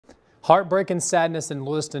Heartbreak and sadness in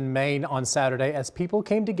Lewiston, Maine on Saturday as people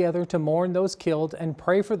came together to mourn those killed and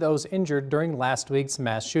pray for those injured during last week's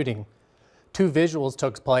mass shooting. 2 visuals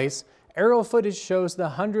took place. Aerial footage shows the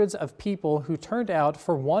hundreds of people who turned out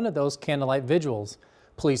for one of those candlelight vigils.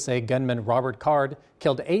 Police say gunman Robert Card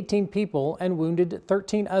killed 18 people and wounded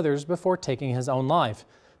 13 others before taking his own life.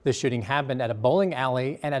 The shooting happened at a bowling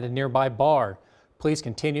alley and at a nearby bar. Police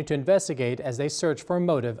continue to investigate as they search for a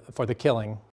motive for the killing.